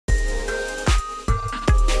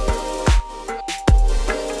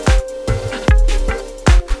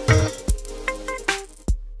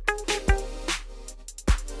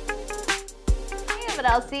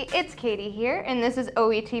Ovid-Elsie, it's Katie here, and this is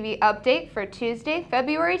OETV update for Tuesday,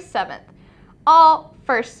 February 7th. All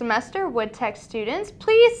first semester Wood Tech students,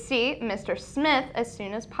 please see Mr. Smith as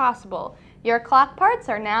soon as possible. Your clock parts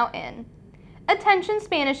are now in. Attention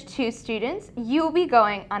Spanish 2 students, you will be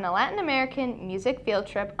going on a Latin American music field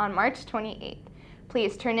trip on March 28th.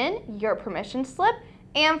 Please turn in your permission slip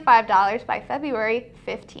and $5 by February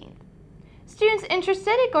 15th. Students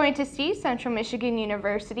interested in going to see Central Michigan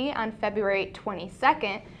University on February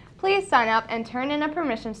 22nd, please sign up and turn in a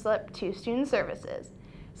permission slip to Student Services.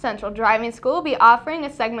 Central Driving School will be offering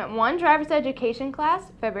a Segment 1 driver's education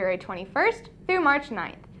class February 21st through March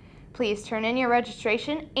 9th. Please turn in your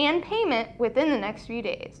registration and payment within the next few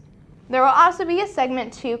days. There will also be a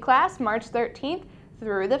Segment 2 class March 13th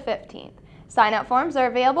through the 15th. Sign-up forms are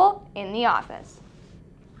available in the office.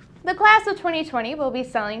 The class of 2020 will be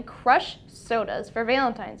selling Crush sodas for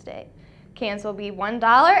Valentine's Day. Cans will be $1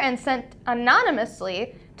 and sent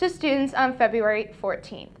anonymously to students on February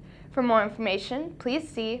 14th. For more information, please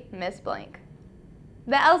see Ms. Blank.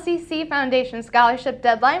 The LCC Foundation Scholarship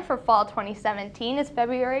deadline for fall 2017 is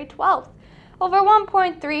February 12th. Over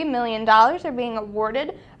 $1.3 million are being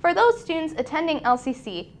awarded for those students attending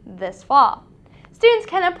LCC this fall. Students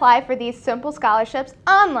can apply for these simple scholarships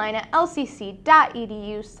online at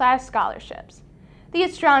lcc.edu/scholarships. The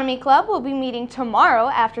Astronomy Club will be meeting tomorrow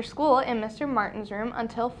after school in Mr. Martin's room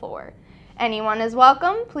until 4. Anyone is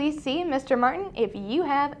welcome. Please see Mr. Martin if you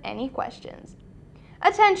have any questions.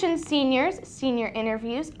 Attention seniors, senior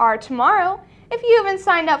interviews are tomorrow. If you haven't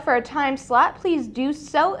signed up for a time slot, please do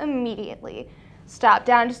so immediately. Stop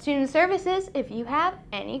down to Student Services if you have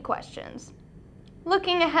any questions.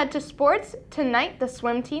 Looking ahead to sports, tonight the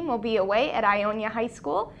swim team will be away at Ionia High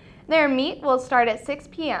School. Their meet will start at 6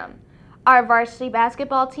 p.m. Our varsity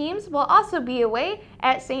basketball teams will also be away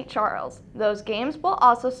at St. Charles. Those games will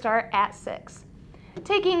also start at 6.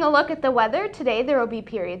 Taking a look at the weather, today there will be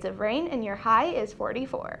periods of rain and your high is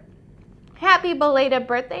 44. Happy belated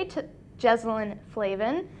birthday to Jesselyn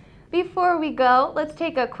Flavin. Before we go, let's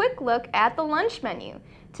take a quick look at the lunch menu.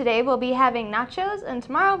 Today we'll be having nachos and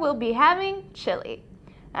tomorrow we'll be having chili.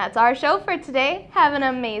 That's our show for today. Have an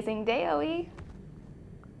amazing day, OE.